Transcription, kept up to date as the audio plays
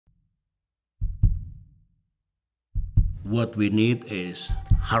What we need is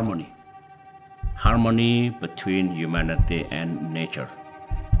harmony. Harmony between humanity and nature,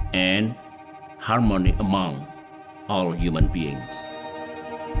 and harmony among all human beings.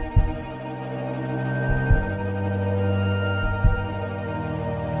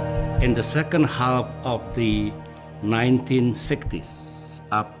 In the second half of the 1960s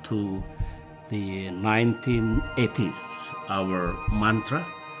up to the 1980s, our mantra,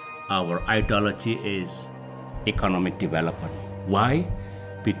 our ideology is economic development. Why?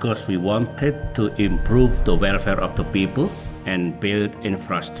 Because we wanted to improve the welfare of the people and build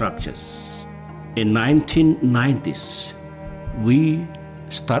infrastructures. In 1990s, we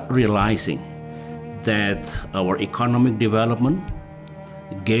start realizing that our economic development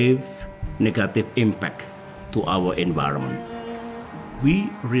gave negative impact to our environment.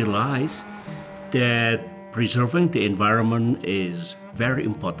 We realized that preserving the environment is very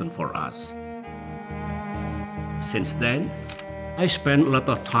important for us. Since then, I spent a lot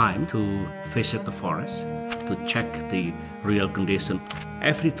of time to visit the forest, to check the real condition.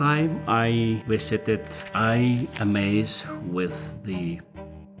 Every time I visited, I amazed with the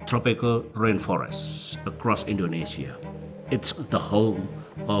tropical rainforests across Indonesia. It's the home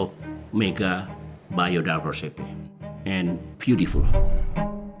of mega biodiversity and beautiful.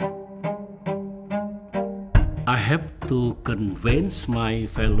 I have to convince my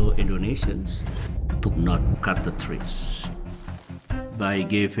fellow Indonesians to not cut the trees. By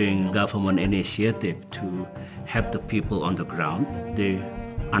giving government initiative to help the people on the ground, they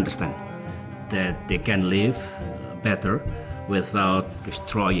understand that they can live better without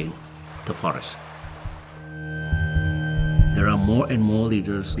destroying the forest. There are more and more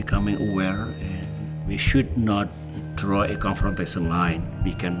leaders becoming aware, and we should not draw a confrontation line.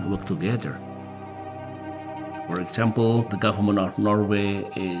 We can work together. For example, the government of Norway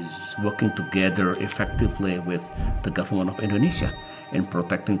is working together effectively with the government of Indonesia in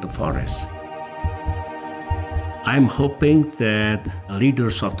protecting the forest. I'm hoping that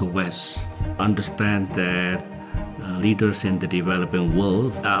leaders of the West understand that leaders in the developing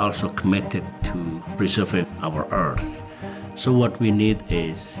world are also committed to preserving our earth. So what we need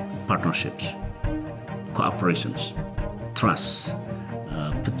is partnerships, cooperations, trust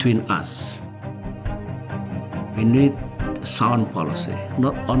between us. We need sound policy,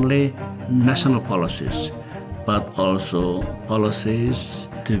 not only national policies, but also policies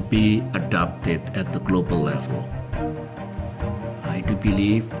to be adopted at the global level. I do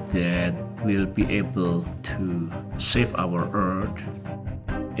believe that we'll be able to save our earth.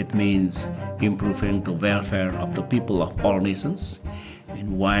 It means improving the welfare of the people of all nations.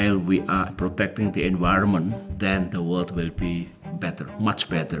 And while we are protecting the environment, then the world will be better, much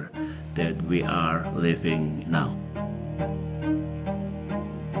better than we are living now.